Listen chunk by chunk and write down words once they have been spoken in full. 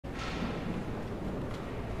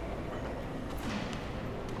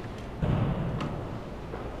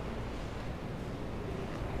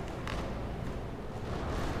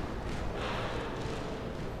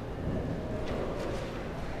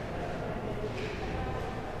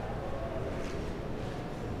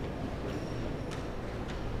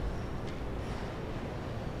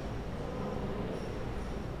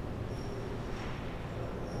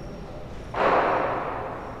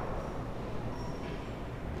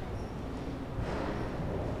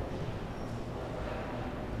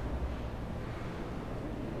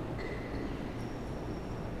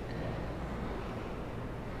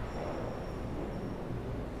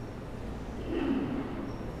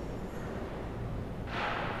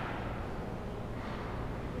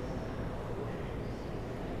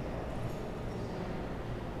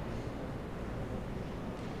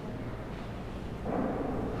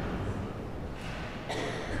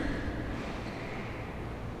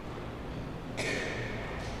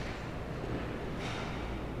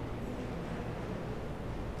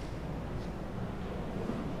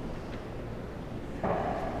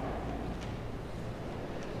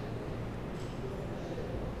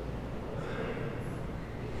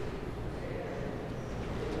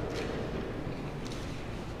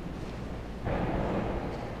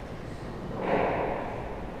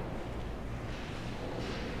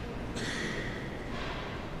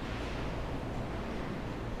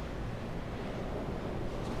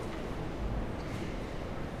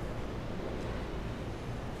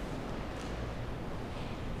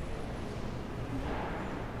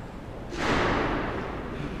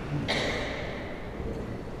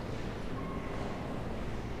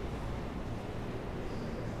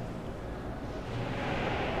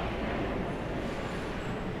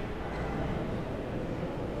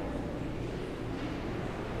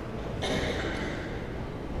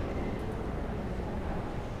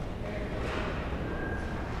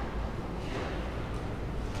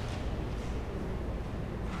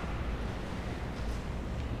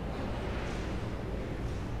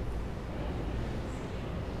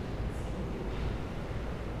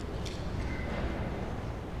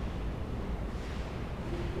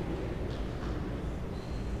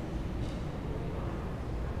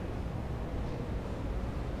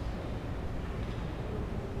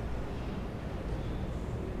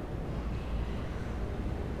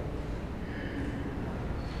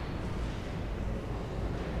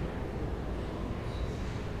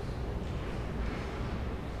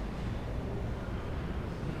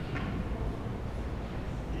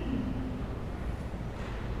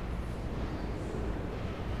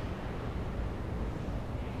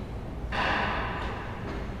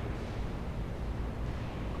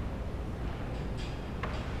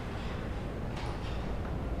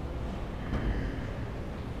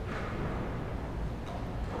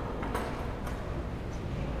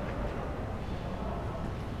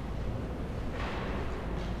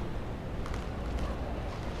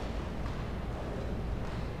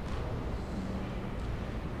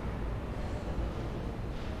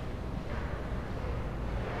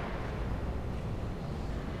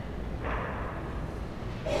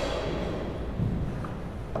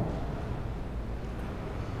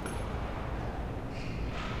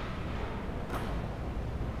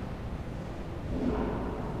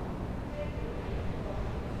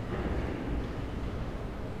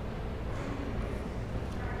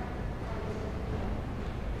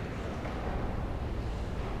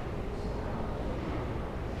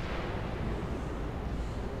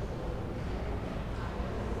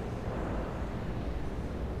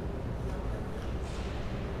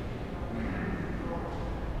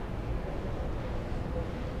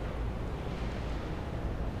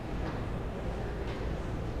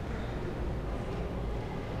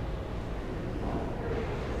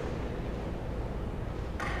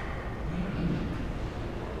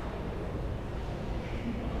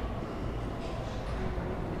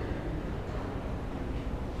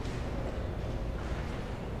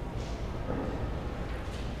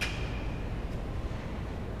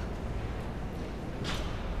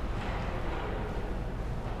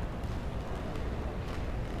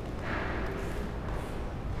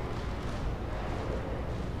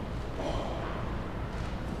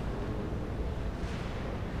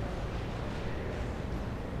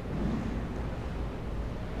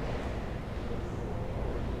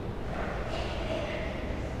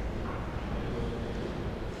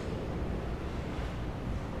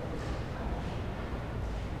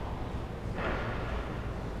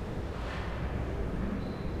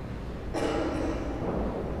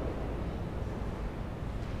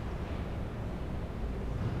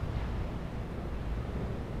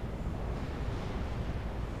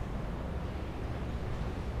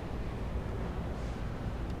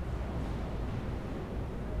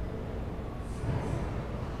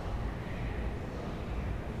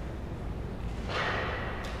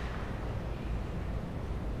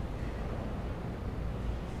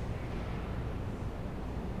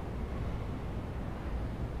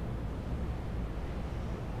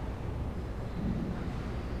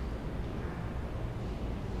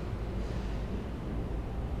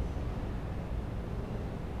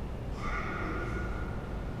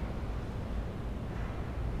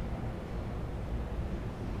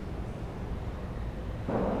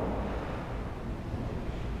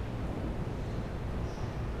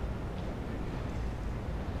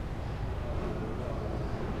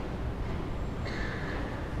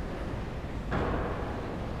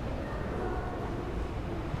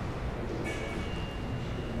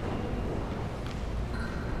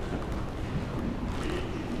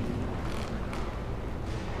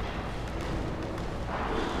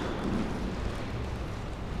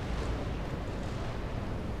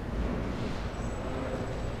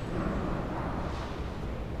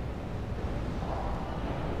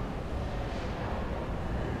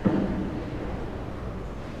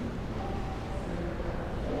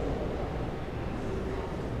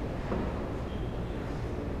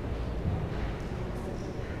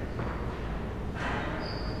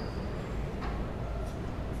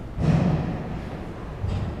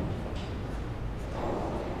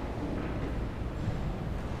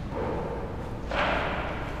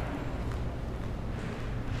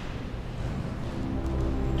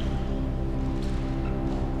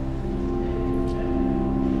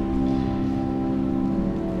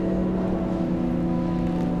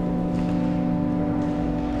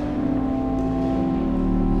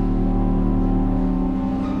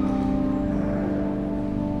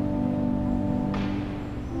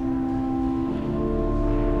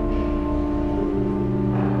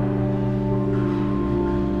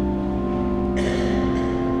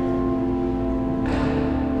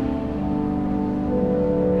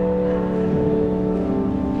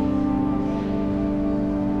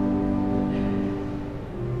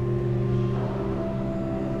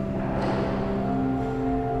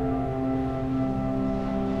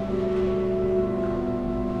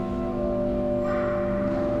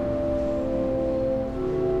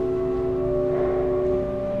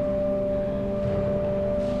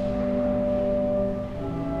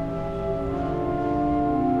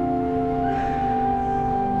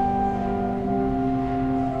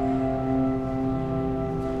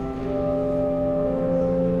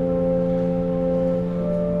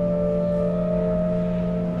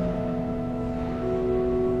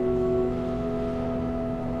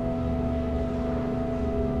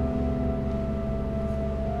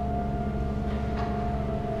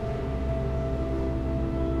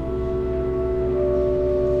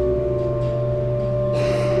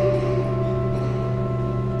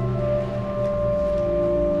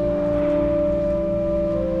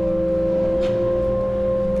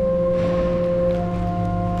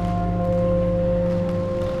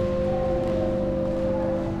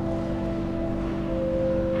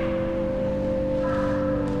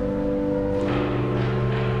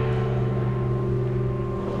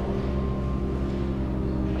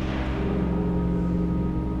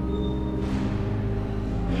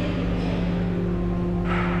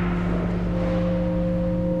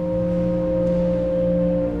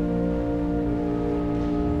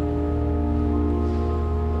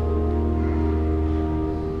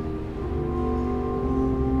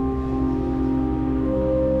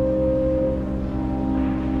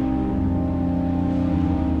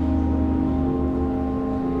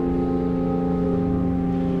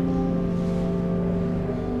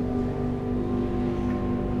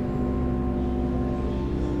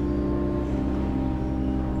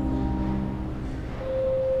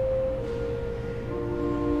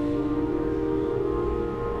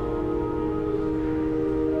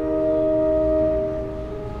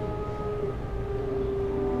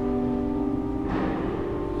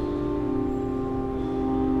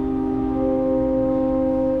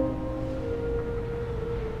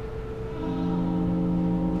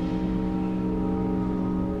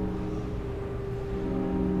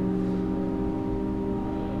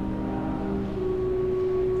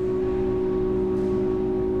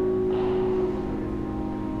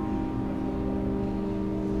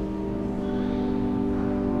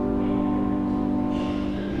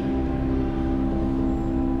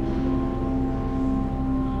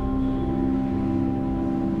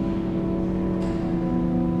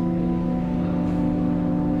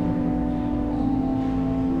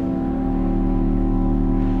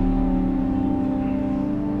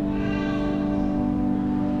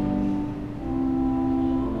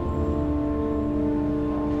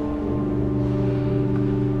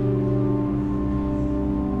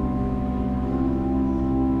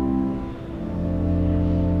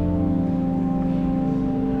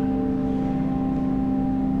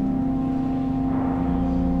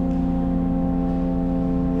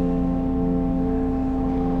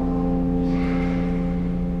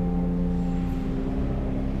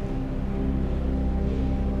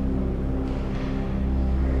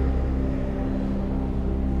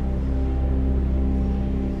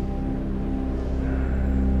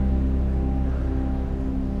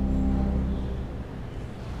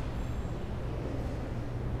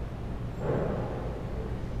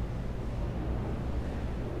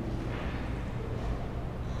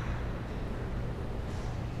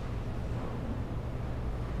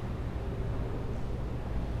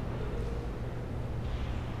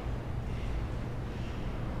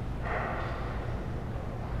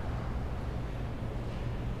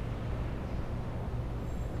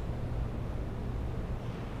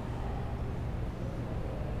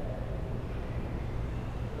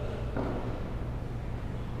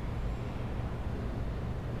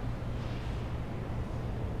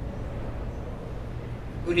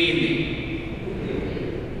Good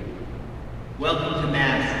evening. Welcome to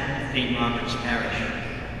Mass at St. Robert's Parish.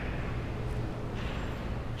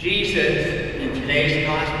 Jesus, in today's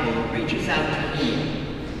Gospel, reaches out to heal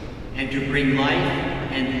and to bring life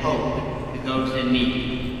and hope to those in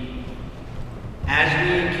need. As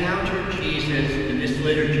we encounter Jesus in this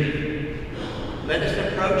liturgy, let us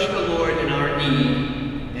approach the Lord in our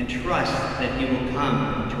need and trust that he will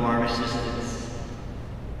come to our assistance.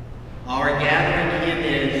 Our gathering hymn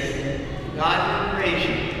is God We Praise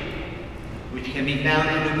You, which can be found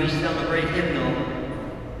in the We Celebrate hymnal,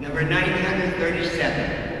 number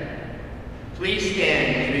 937. Please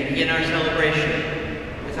stand as we begin our celebration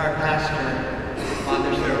with our pastor,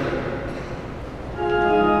 Father Servan.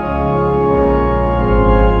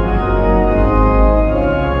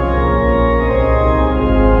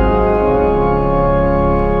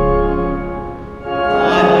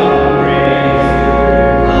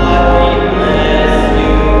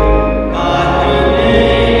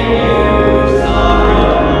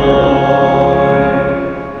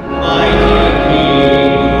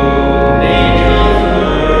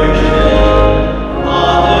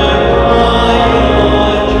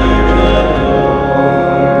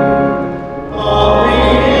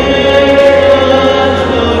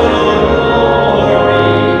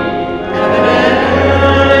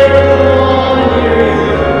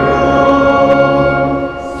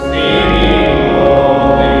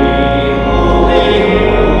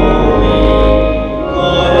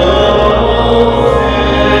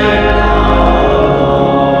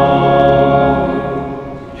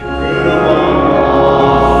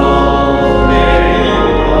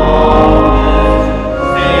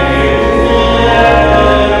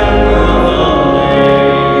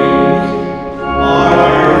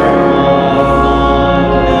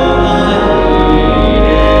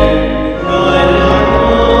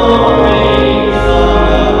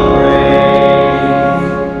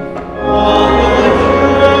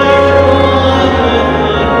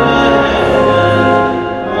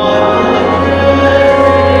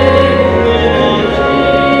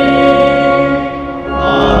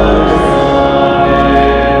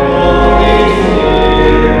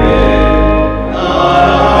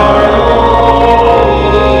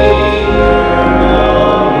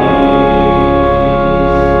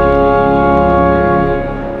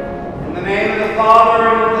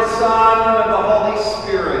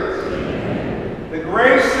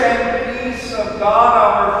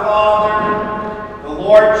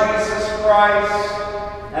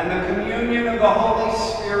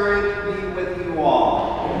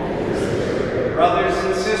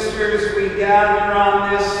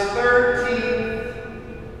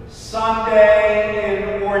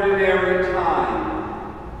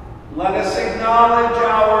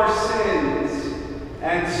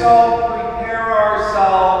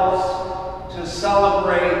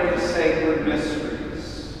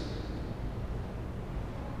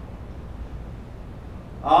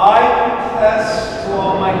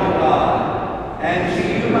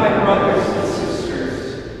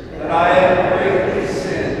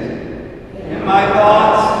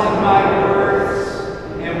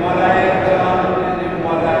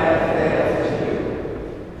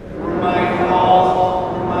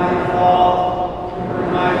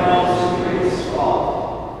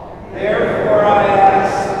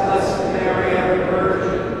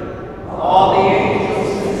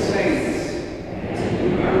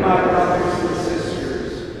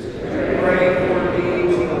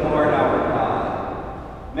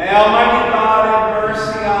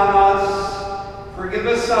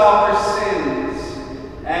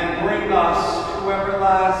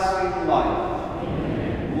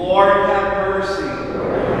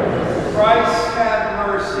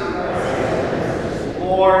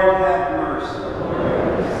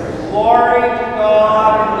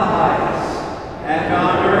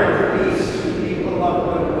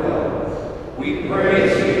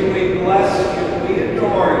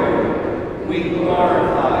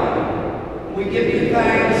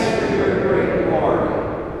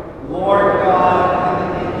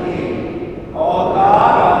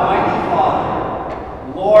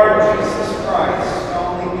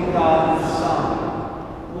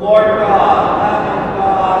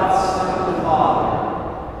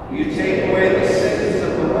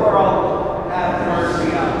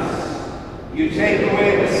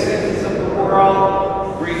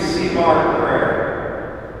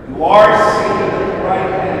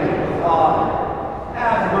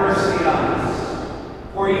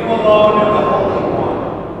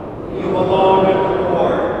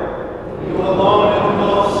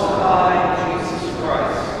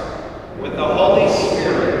 With the Holy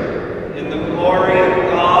Spirit, in the glory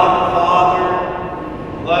of God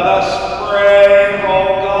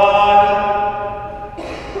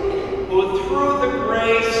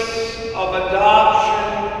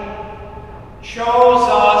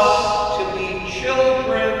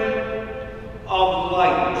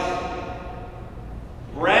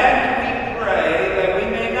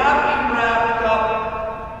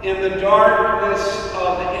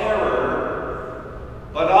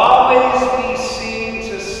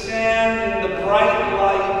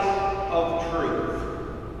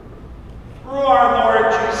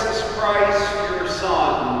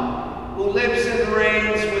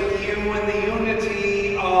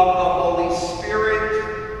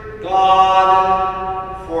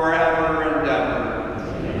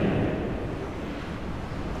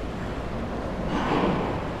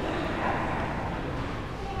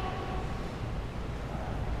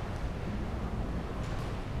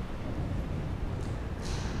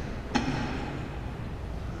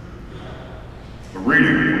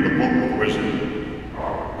reading from the Book of Wisdom.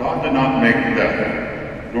 God did not make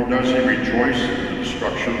death, nor does he rejoice in the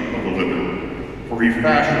destruction of the living. For he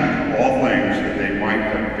fashioned all things that they might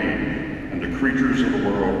have been, and the creatures of the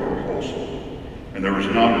world are wholesome. And there is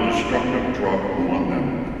not a destructive drug among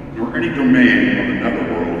them, nor any domain of the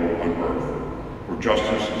netherworld on earth, where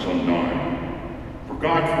justice is undone. For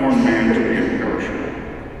God formed man to be imperishable.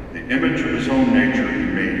 The image of his own nature he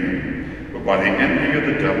made him. But by the envy of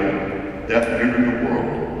the devil, death entered the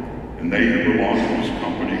world, and they who belong to his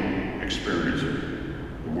company experience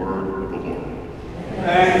it. The word of the Lord.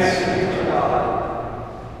 Thanks be to God.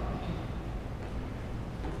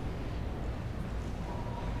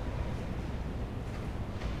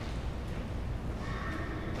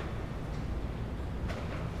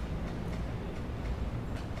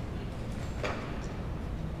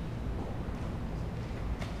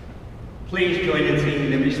 Please join in singing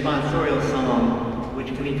the responsorial psalm, which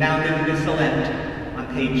can be found in the Select on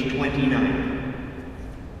page 29.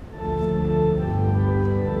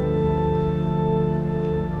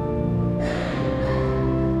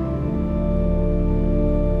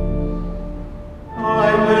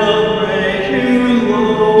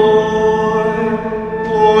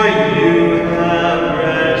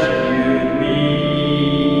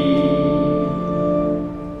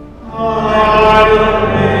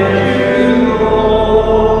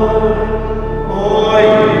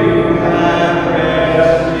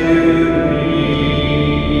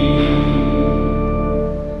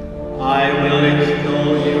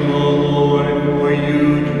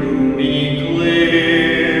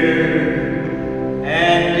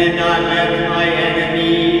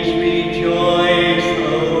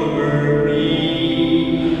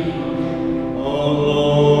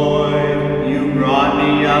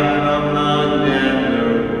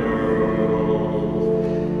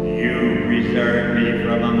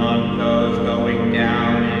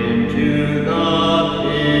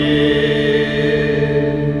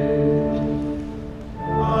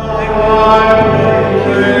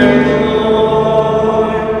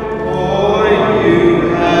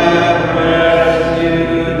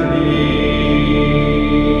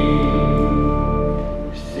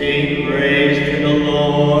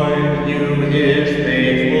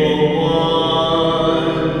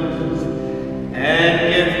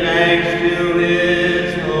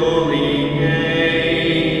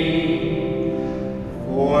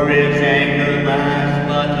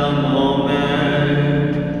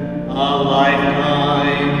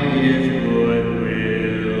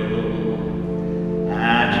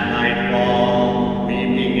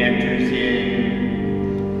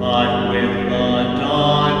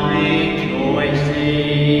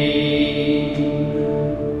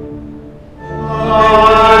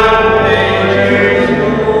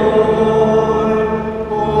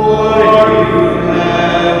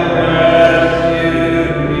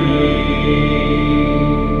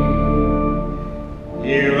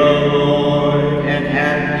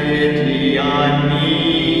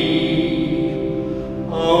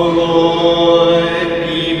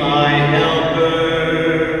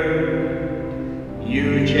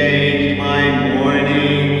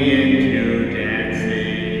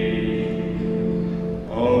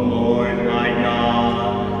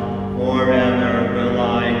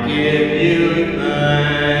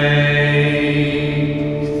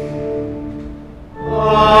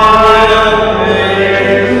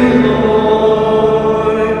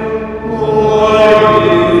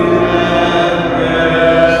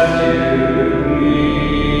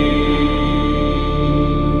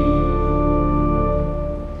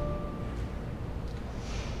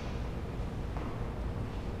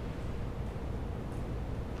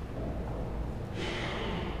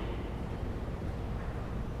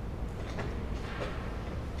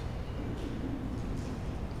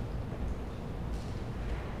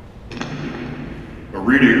 A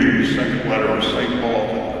reading from the second letter of St. Paul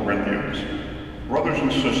to the Corinthians. Brothers and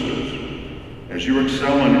sisters, as you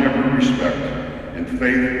excel in every respect, in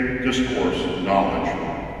faith, discourse, knowledge,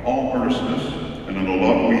 all earnestness, and in the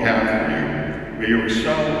love we have for you, may you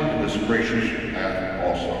excel in this gracious act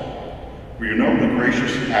also. For you know the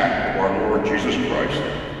gracious act of our Lord Jesus Christ,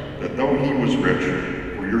 that though he was rich,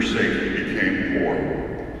 for your sake he became poor,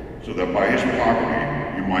 so that by his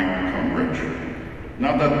poverty you might become rich.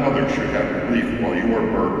 Not that others should have relief while you are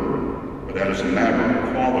burdened, but that as a matter of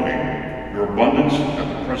equality, your abundance at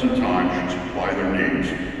the present time should supply their needs,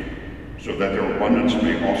 so that their abundance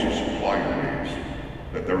may also supply your needs,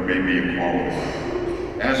 that there may be equality.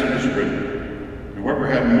 As it is written, whoever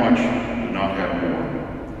had much did not have more,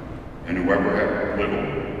 and whoever had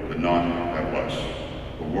little did not have less.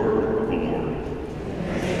 The word of the Lord.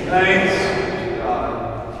 Thanks to God.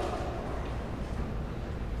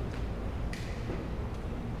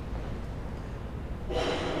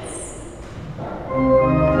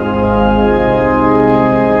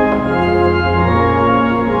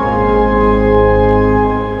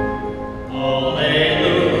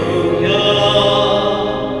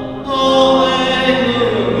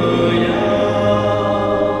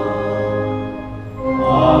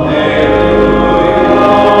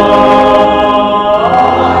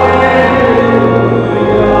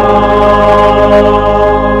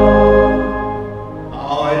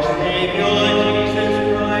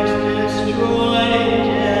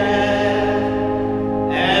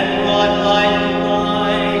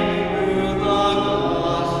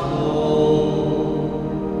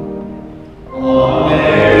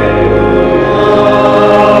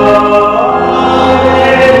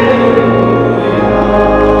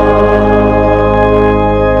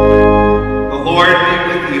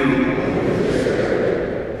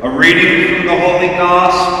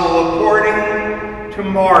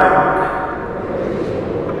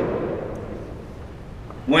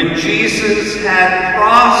 When Jesus had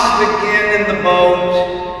crossed again in the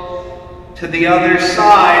boat to the other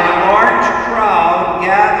side, a large crowd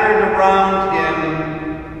gathered around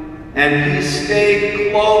him, and he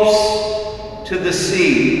stayed close to the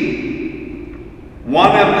sea.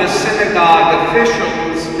 One of the synagogue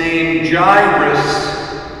officials, named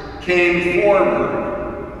Jairus, came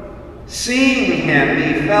forward. Seeing him,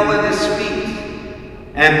 he fell at his feet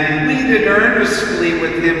and pleaded earnestly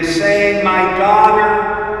with him, saying, "My daughter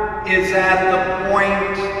is at the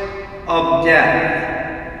point of death.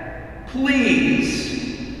 Please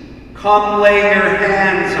come lay your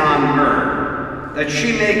hands on her, that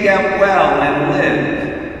she may get well and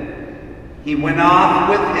live." He went off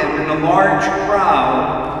with him, and a large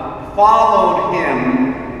crowd followed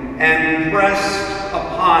him and pressed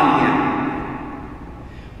upon him.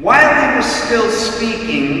 While he was still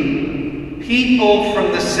speaking, people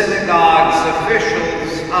from the synagogue's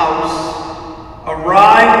official's house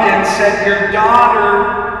arrived and said, "Your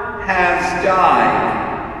daughter has died.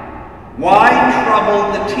 Why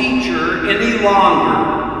trouble the teacher any longer?"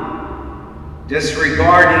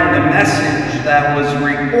 Disregarding the message that was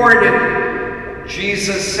reported,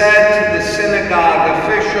 Jesus said to the synagogue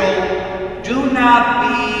official, "Do not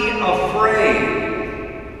be afraid.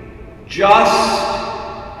 Just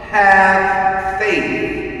have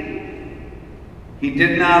faith." He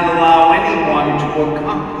did not allow anyone to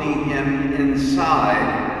accompany him inside,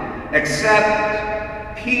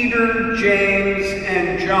 except Peter, James,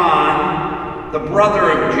 and John, the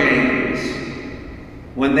brother of James.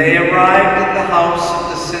 When they arrived at the house of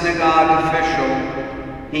the synagogue official,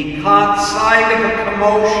 he caught sight of a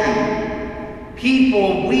commotion,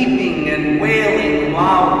 people weeping and wailing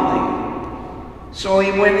loudly. So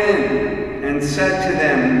he went in and said to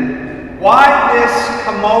them, "Why this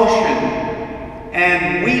commotion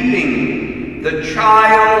and weeping? The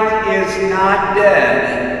child is not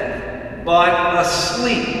dead, but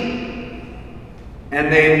asleep."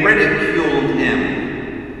 And they ridiculed him.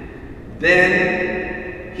 Then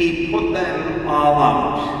he put them all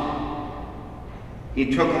out. He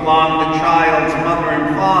took along the child's mother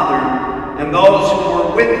and father and those who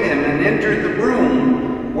were with him and entered the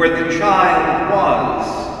room where the child was.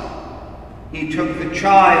 He took the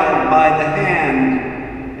child by the hand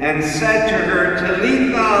and said to her,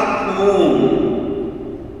 "Talitha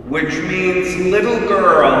kum," which means, "Little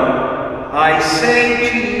girl, I say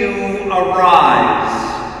to you, arise."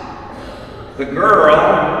 The girl,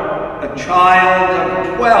 a child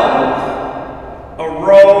of 12,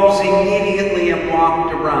 arose immediately and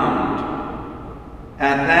walked around.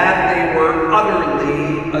 At that they were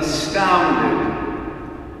utterly astounded.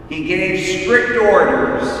 He gave strict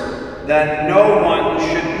orders that no one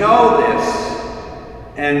should know this,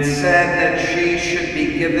 and said that she should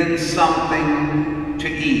be given something to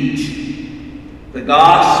eat. The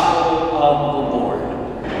Gospel of the Lord.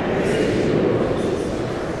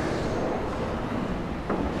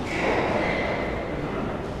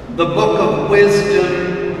 The Book of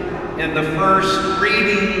Wisdom in the first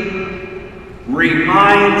reading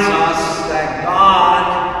reminds us that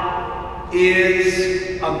God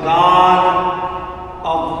is a God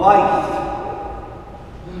of life,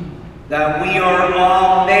 that we are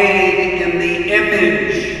all made in the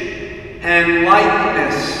image and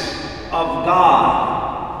likeness of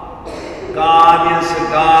God. God is a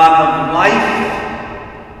God of life.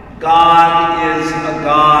 God is a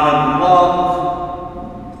God of love.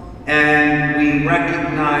 And we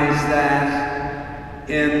recognize that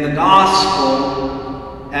in the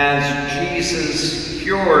Gospel as Jesus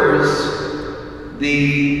cures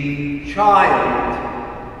the child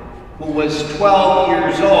who was 12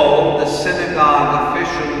 years old. The synagogue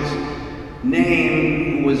official's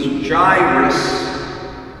name was Jairus.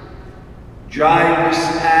 Jairus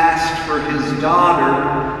asked for his daughter,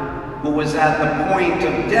 who was at the point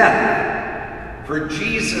of death, for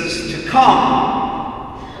Jesus to come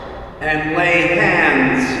and lay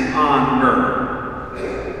hands on her.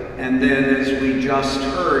 And then, as we just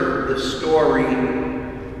heard, the story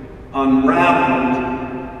unraveled,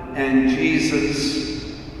 and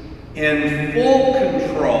Jesus, in full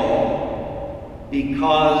control,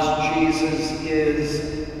 because Jesus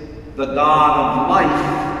is the God of life,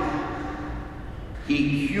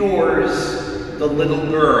 he cures the little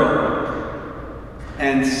girl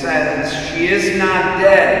and says, "She is not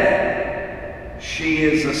dead, she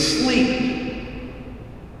is asleep."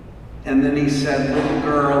 And then he said, "Little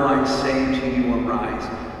girl, I say to you, arise."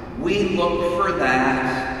 We look for that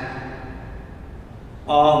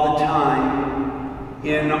all the time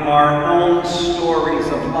in our own stories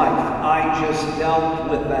of life. I just dealt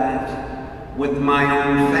with that with my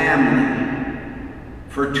own family.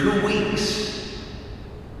 For 2 weeks,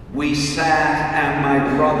 we sat at my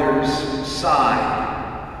brother's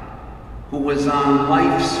side, who was on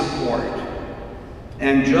life support.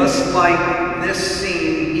 And just like this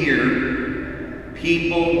scene here,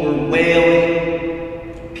 people were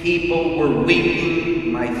wailing, people were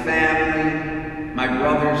weeping, my family, my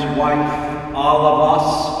brother's wife, all of us,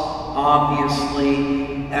 obviously,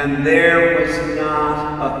 and there was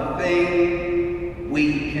not a thing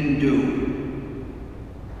we can do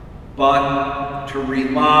but to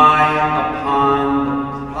rely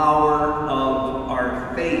upon the power of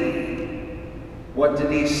our faith. What did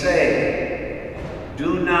he say?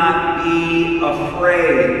 Do not be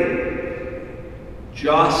afraid.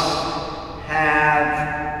 Just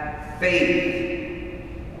have faith.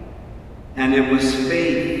 And it was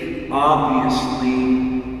faith,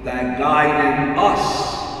 obviously, that guided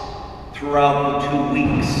us throughout the 2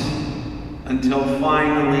 weeks until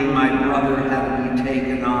finally my brother had to be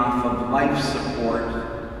taken off of life support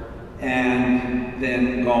and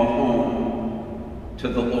then go home to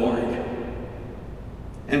the Lord.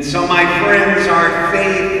 And so, my friends, our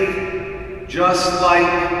faith, just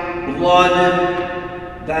like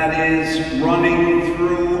blood that is running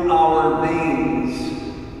through our veins,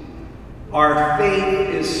 our faith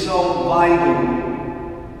is so vital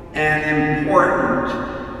and important,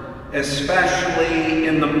 especially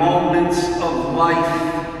in the moments of life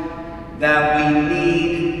that we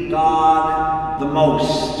need God the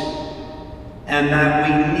most, and that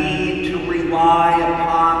we need to rely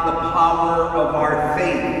upon the power of our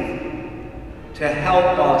faith to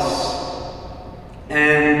help us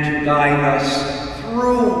and to guide us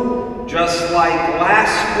through, just like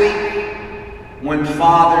last week when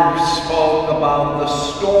Father spoke about the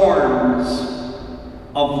storms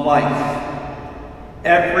of life.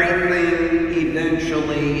 Everything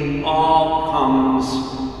eventually all comes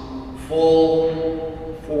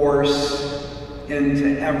full force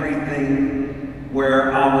into everything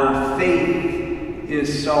where our faith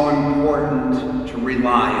is so important to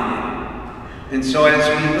rely on. And so as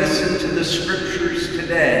we listen to the scriptures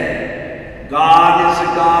today, God is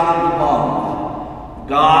a God of love.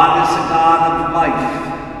 God is a God of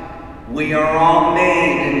life. We are all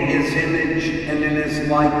made in his image and in his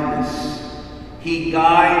likeness. He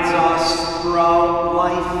guides us throughout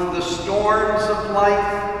life, the storms of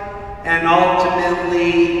life, and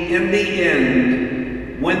ultimately, in the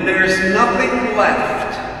end, when there's nothing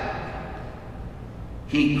left,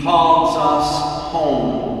 he calls us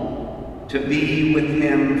home to be with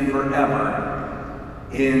him forever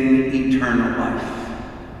in eternal life.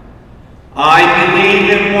 I believe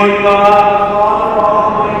in one God, Father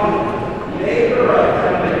Almighty, maker of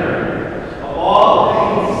heaven and earth, of all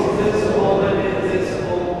things visible and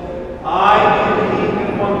invisible. I believe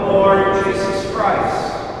in one Lord Jesus Christ,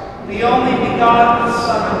 the only begotten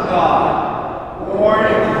Son of God, born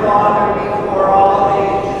of the Father before all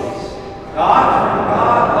ages, God from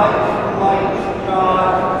God, light from light, God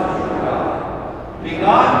from God,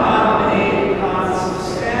 begotten, not made,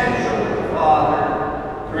 consubstantial with the Father.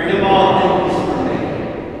 Through him all things were made.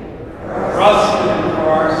 Trust in him for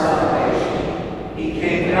our salvation. He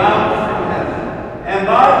came down from heaven, and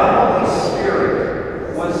by the Holy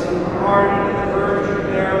Spirit was incarnate in the Virgin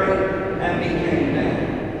Mary and became man.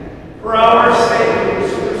 For our sake he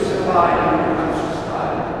was crucified and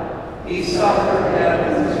crucified. He suffered death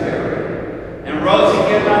and was buried, and rose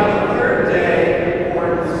again on the third day in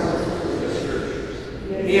accordance with the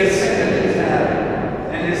Scriptures. He ascended into heaven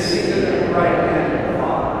and is seated at the right hand of the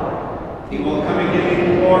Father. He will come again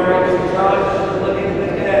in glory to judge the living and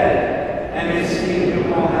the dead, and his kingdom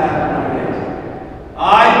will have no end.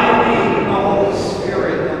 I believe in the Holy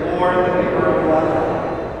Spirit, the Lord, the giver of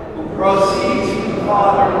life, who proceeds from the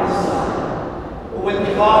Father and the Son, who with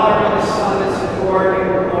the Father and the Son is adored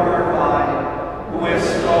and glorified, who has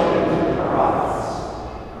spoken to the prophets.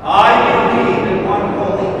 I believe in one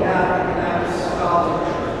holy Catholic and Apostolic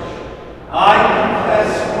Church. I confess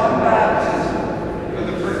one baptism for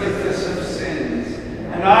the forgiveness of sins,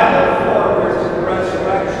 and I look forward to the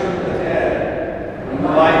resurrection of the dead and the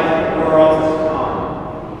life of the world to come.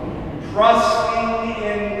 Trusting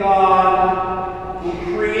in God, who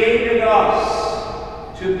created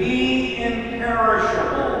us to be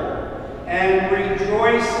imperishable and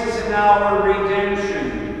rejoices in our redemption,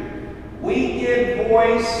 we give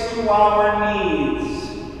voice to our needs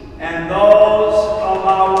and those of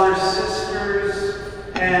our sisters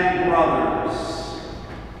and brothers.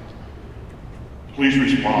 Please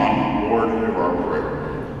respond, Lord, hear our prayer.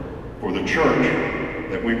 For the church,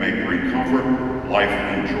 that we may bring comfort, life,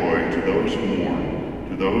 and joy to those who mourn,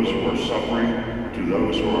 to those who are suffering, to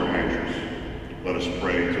those who are anxious. Let us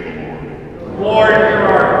pray to the Lord. Lord, hear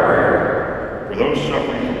our prayer. For those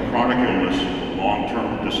suffering from chronic illness or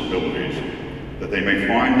long-term disabilities, that they may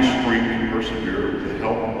find the strength to persevere with the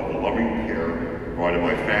help of the loving care provided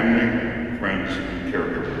by family, friends, and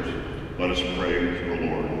caregivers. Let us pray to the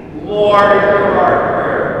Lord. Lord, hear our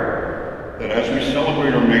prayer. That as we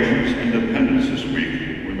celebrate our nation's independence this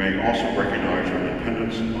week, we may also recognize our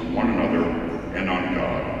dependence on one another and on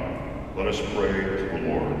God. Let us pray to the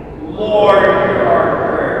Lord. Lord, hear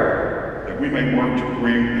our prayer. That we may work to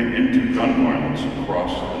bring an end to gun violence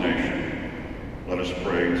across the nation. Let us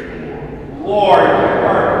pray to the Lord. Lord, hear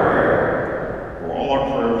our prayer. For all our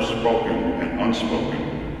prayers spoken and unspoken,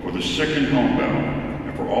 for the sick and homebound,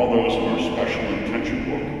 and for all those in our special intention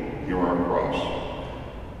book, hear our cross.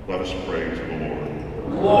 Let us pray to the Lord.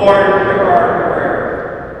 Lord, hear our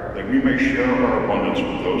prayer. That we may share our abundance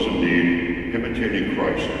with those in need, imitating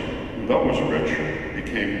Christ, who though was rich,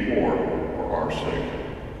 became poor for our sake.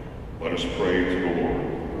 Let us pray to the Lord.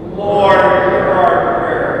 Lord, hear our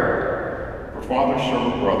prayer. For Father,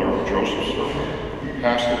 servant, brother, Joseph Servant, who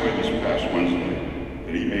passed away this past Wednesday,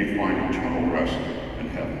 that he may find eternal rest in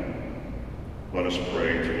heaven. Let us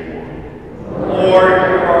pray to the Lord. Lord,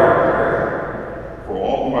 hear our prayer. For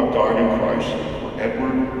all who have died in Christ, for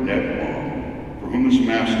Edward Ned Long, for whom this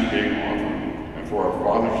Mass is being offered, and for our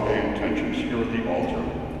Father's Day intentions here at the altar,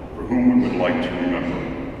 for whom we would like to remember.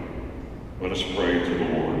 Let us pray to the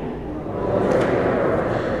Lord.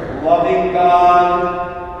 Loving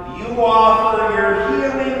God, you offer your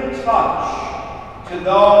healing touch to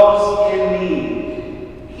those in need.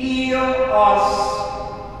 Heal us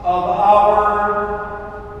of our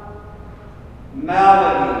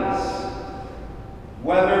maladies,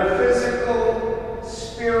 whether physical,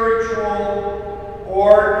 spiritual,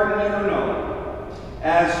 or communal,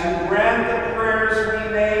 as you grant the prayers we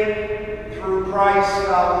make through Christ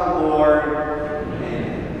our Lord. Amen.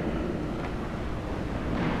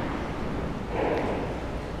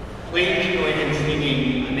 Please join in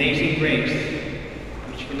singing Amazing Grace,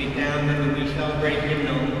 which can be found in the We Celebrate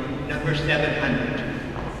hymnal number 700.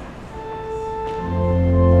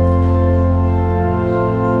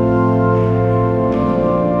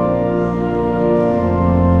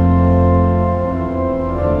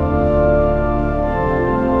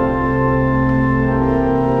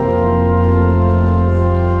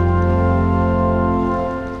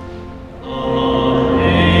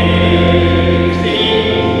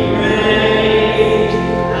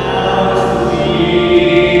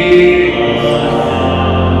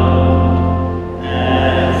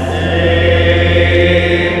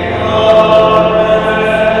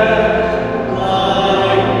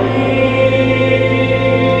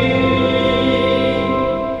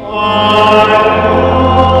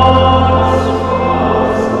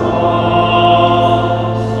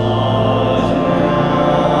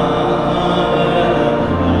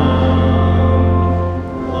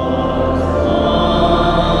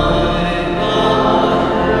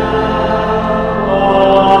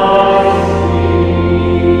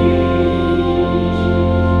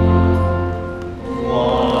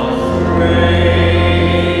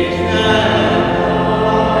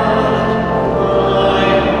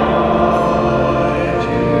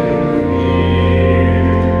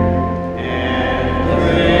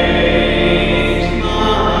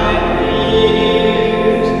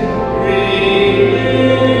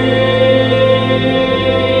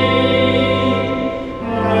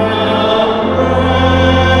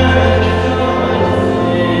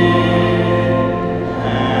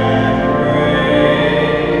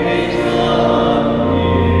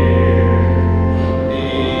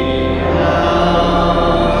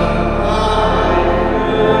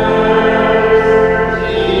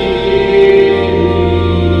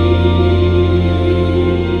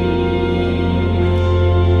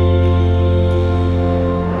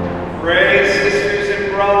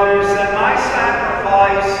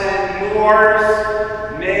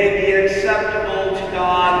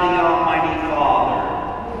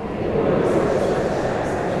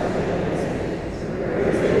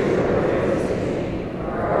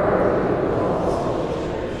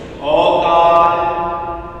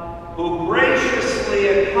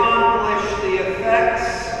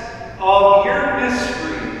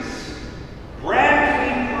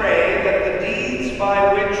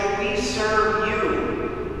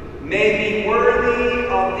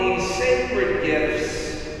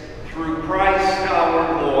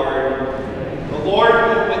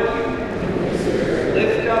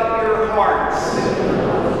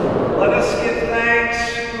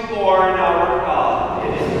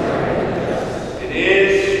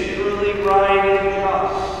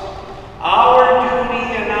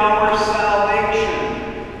 Our salvation,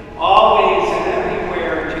 always and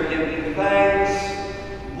everywhere to give you thanks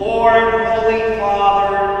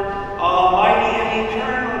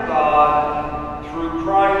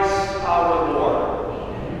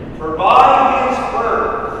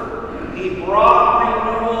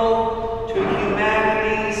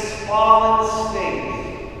Son's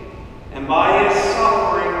faith, and by his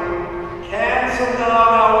suffering canceled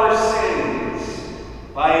out our sins.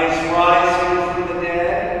 By his rising from the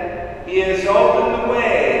dead, he has opened the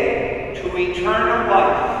way to eternal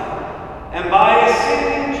life. And by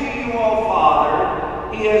ascending to you, O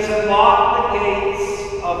Father, he has unlocked the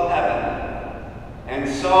gates of heaven. And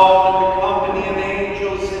so, in the company of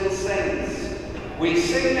angels and saints, we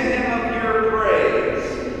sing the hymn of your praise,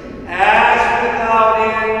 as without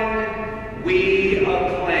end we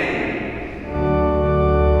acclaim.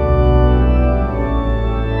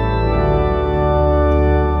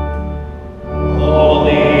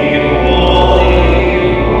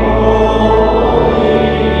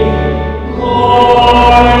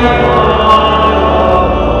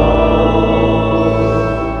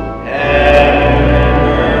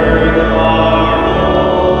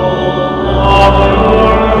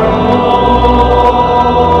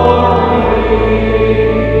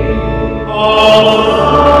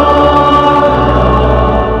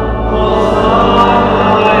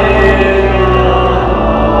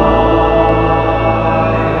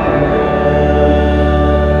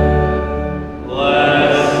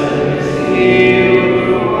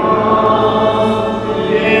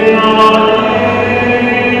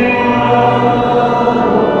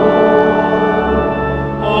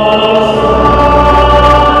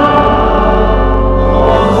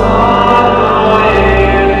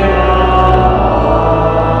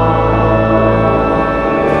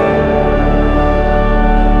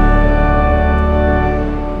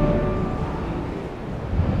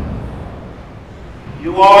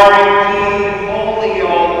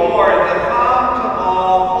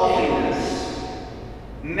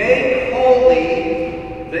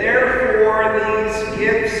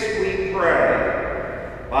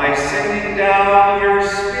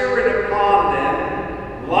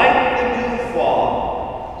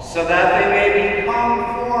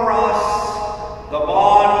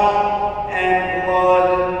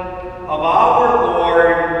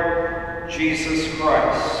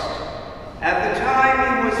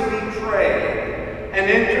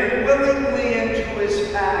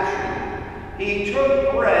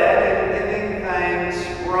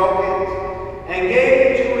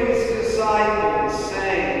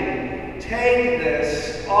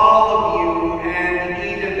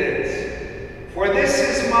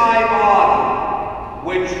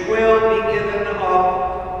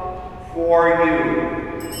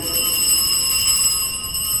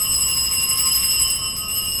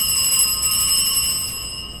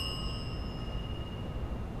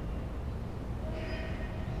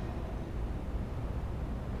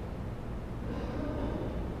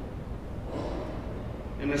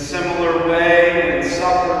 In a similar way, when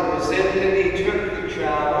supper was ended, he took the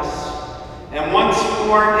chalice, and once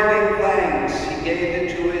more giving thanks, he gave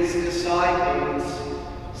it to his disciples,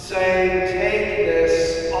 saying, "Take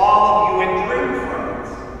this, all of you, and drink from it.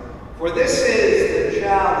 For this is the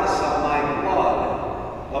chalice of my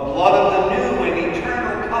blood, the blood of the new and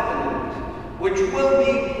eternal covenant, which will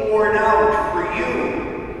be poured out for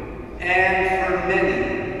you and for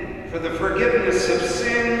many, for the forgiveness of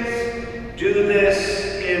sins. Do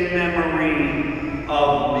this in memory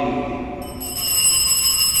of me."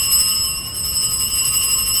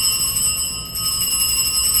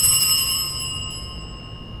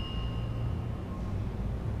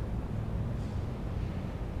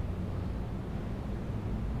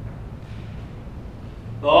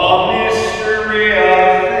 The mystery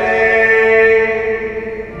of faith.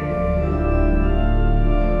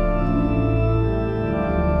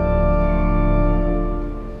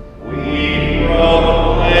 We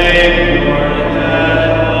proclaim your death,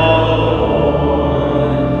 O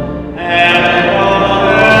Lord,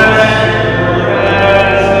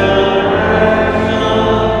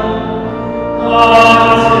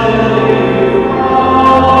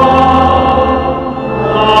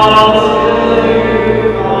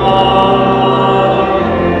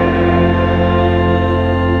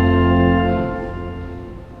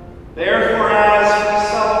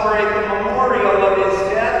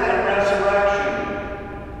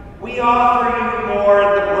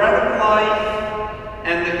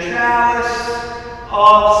 and confess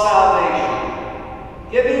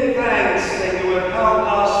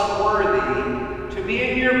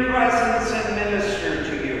your resurrection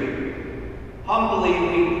until you humbly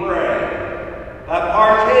we pray that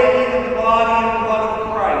partaking of the body and blood of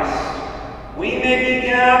Christ, we may be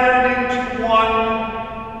gathered into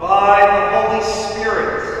one by the Holy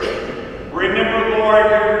Spirit. Remember, Lord,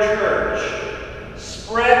 your church,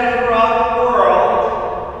 spread throughout the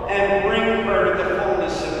world, and bring her to the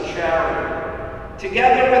fullness of charity.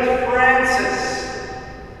 Together with Francis,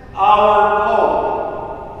 our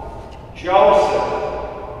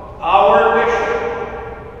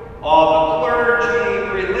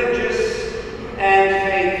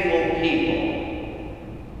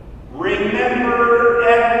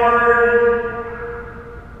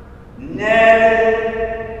Ned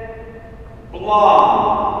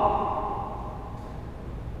Blom.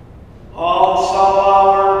 Also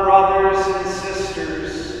our brothers and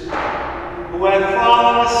sisters who have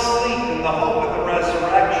fallen asleep in the hope of the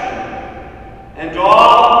resurrection, and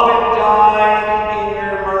all who have died in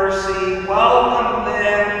your mercy, welcome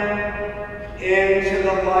them into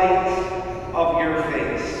the light of your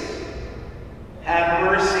face. Have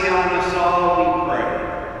mercy on us all, we pray,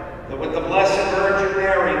 that with the Blessed Virgin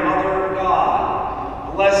Mary, Mother of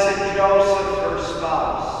God, Blessed Joseph, her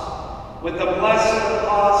spouse, with the blessed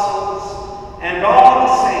apostles and all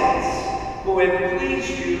the saints who have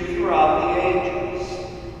pleased you throughout the ages,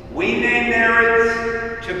 we may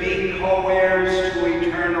merit to be co-heirs to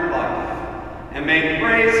eternal life, and may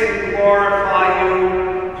praise and glorify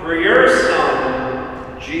you through your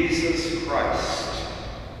Son, Jesus Christ.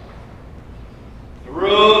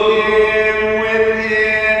 Through him, with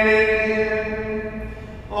him, in him,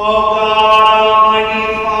 O God, Almighty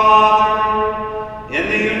Father, in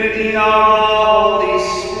the unity of the Holy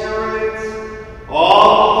Spirit,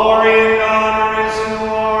 all glory and honor is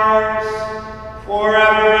yours,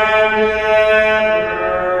 forever and ever.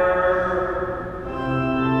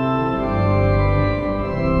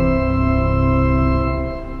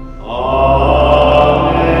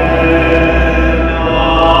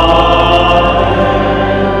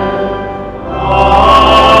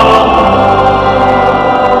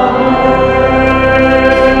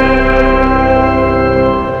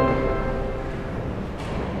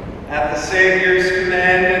 At the Savior's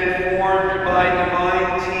command, informed by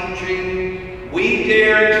divine teaching, we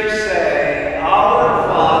dare to say, Our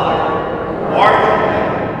Father, art in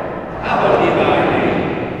heaven, hallowed be thy name.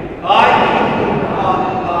 Thy kingdom come,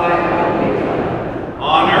 thy will be done,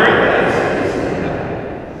 on earth as it is in heaven.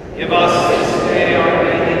 Give us this day our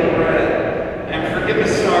daily bread, and forgive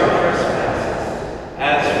us our trespasses,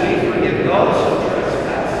 as we forgive those who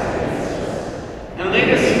trespass against us. And lead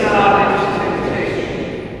us not into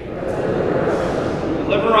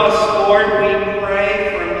deliver us, Lord, we pray,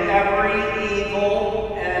 from every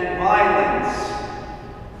evil and violence.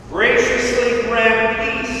 Graciously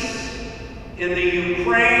grant peace in the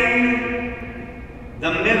Ukraine,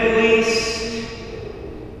 the Middle East,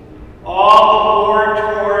 all the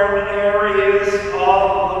war-torn areas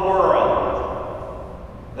of the world,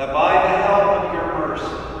 that by the help of your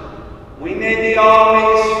mercy, we may be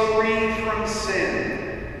always free from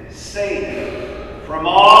sin, safe from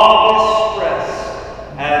all distress,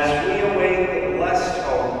 as we await the blessed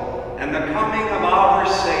hope and the coming of our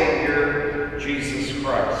Savior, Jesus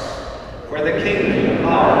Christ. For the kingdom,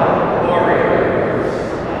 power, glory, and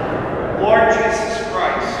yours. Lord Jesus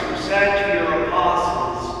Christ, who said to your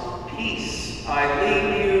apostles, Peace I leave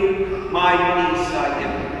you, my peace I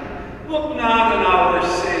give you. Look not on our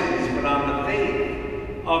sins, but on the faith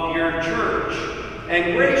of your church,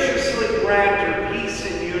 and graciously grant her peace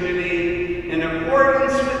and unity in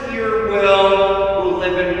accordance with your will, who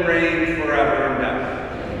live and reign forever and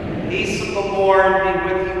ever. Peace of the Lord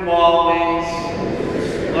be with you always.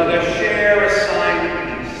 Let us share a sign of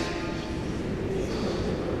peace.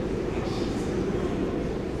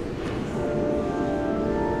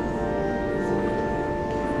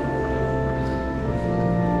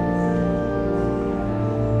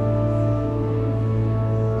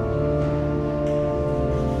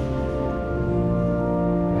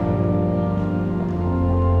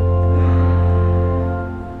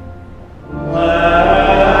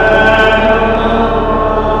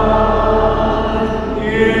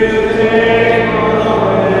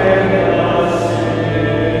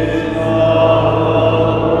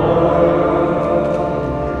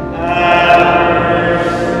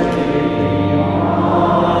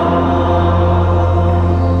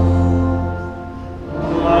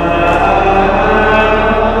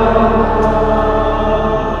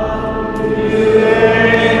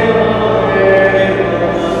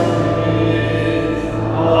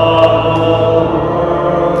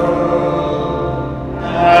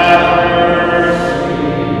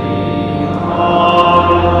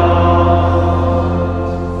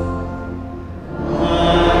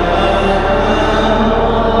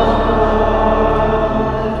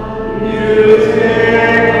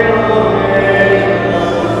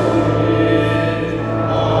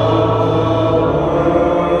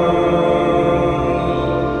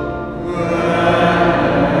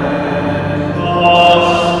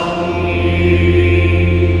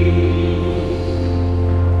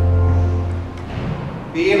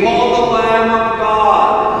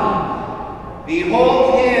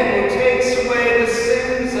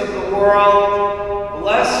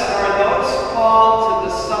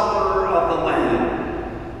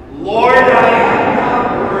 Lord, I am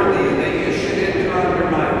not worthy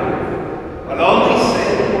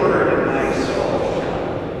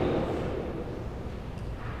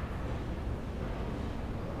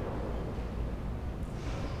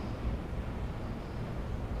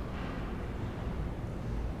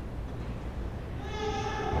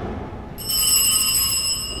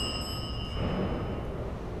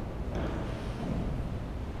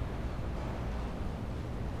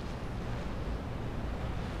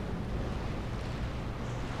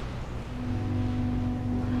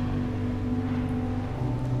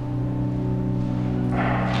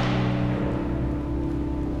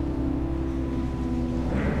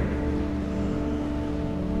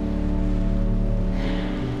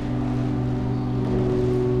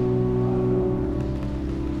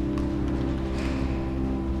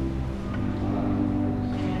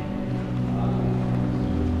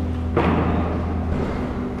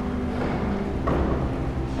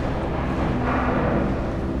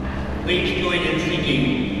Please join in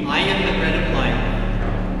singing, I Am the Bread of Life,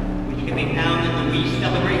 which can be found in the We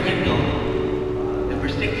Celebrate hymnal, number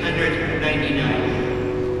 699.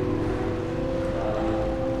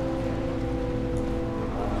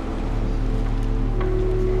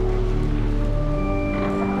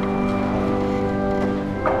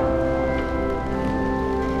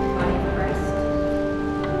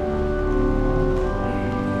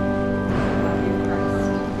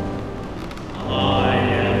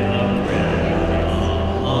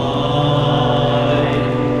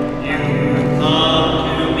 Come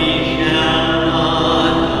to me, shall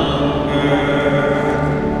not hunger.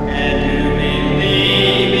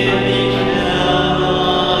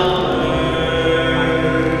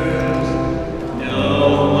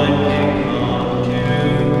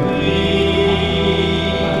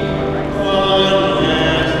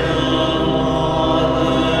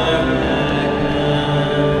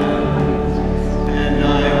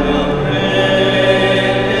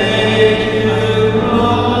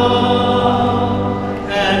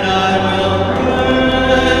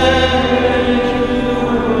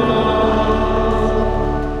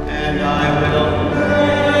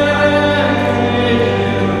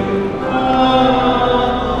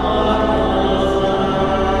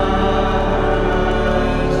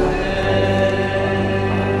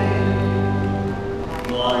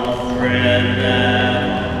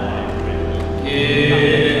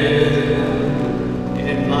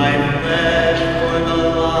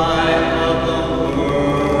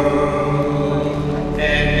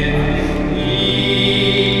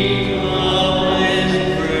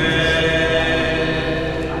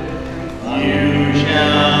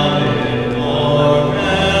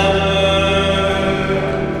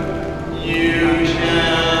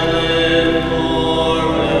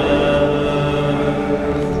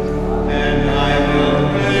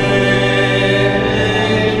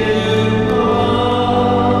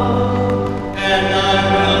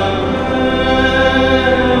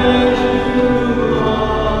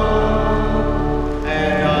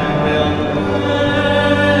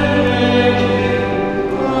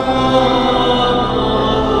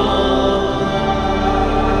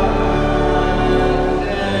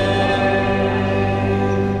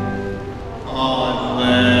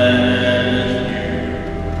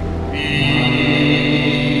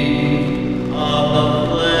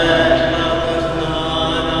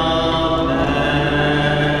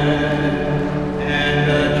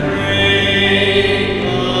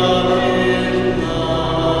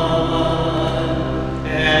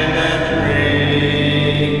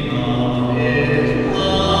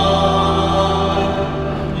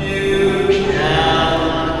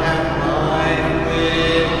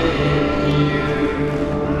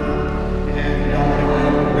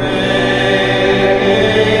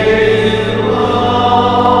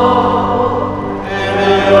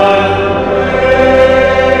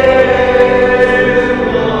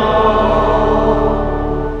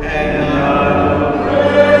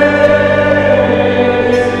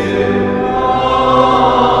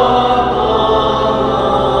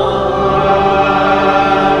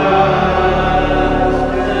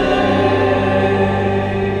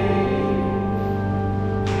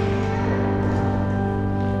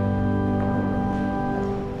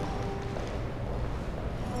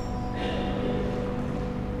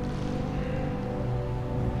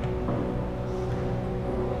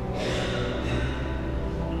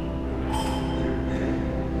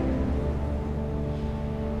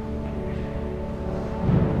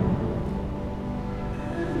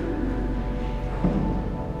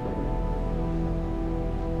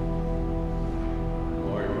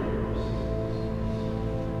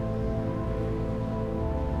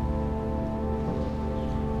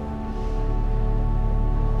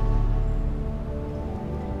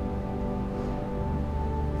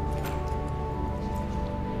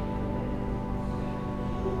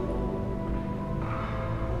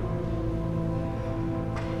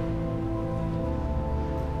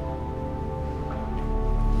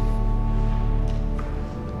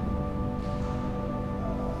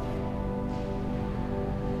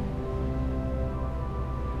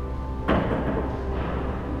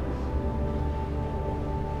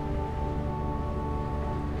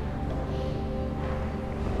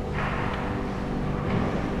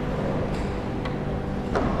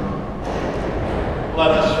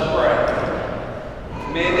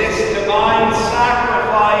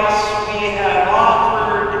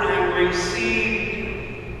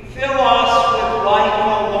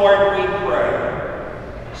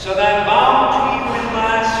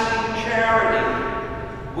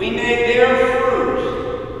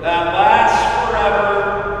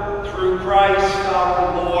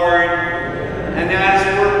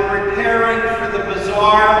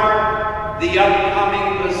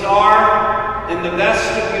 in the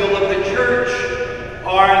vestibule of the church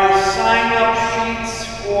are the sign-up sheets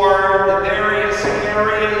for the various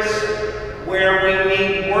areas where we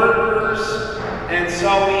need workers, and so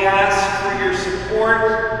we ask for your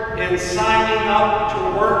support in signing up to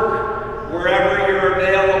work wherever you're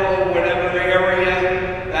available, whatever area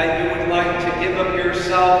that you would like to give of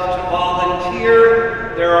yourself to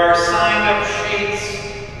volunteer. There are sign-up sheets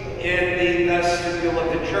in the vestibule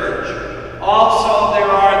of the church. Also, there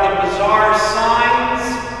are the bazaar signs.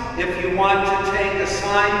 If you want to take a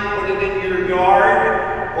sign, put it in your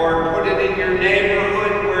yard, or put it in your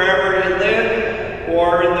neighborhood, wherever you live,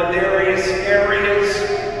 or in the various areas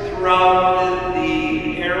throughout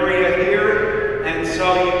the area here. And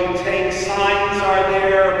so you can take signs are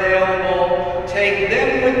there available. Take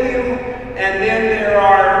them with you. And then there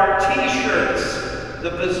are t-shirts. The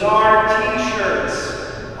bazaar t-shirts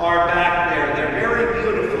are back there. They're very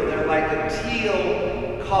beautiful. They're like a teal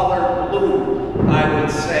colored blue, I would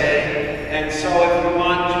say. And so if you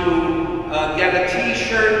want to get a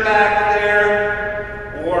t-shirt back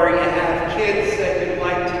there, or you have kids that you'd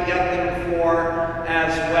like to get them for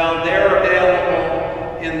as well, they're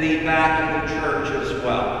available in the back of the church as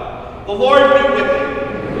well. The Lord be with you.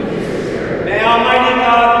 May Almighty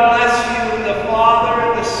God bless you, the Father,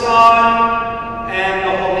 the Son, and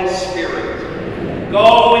the Holy Spirit.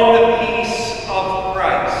 Go in the peace of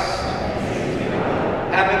Christ.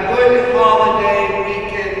 Have a good holiday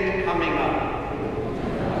weekend coming up.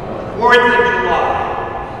 4th of July.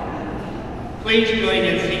 Please join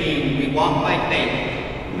in singing We Walk by Faith,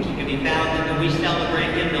 which can be found in the We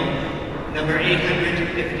Celebrate hymnal, number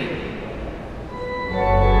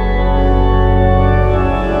 850.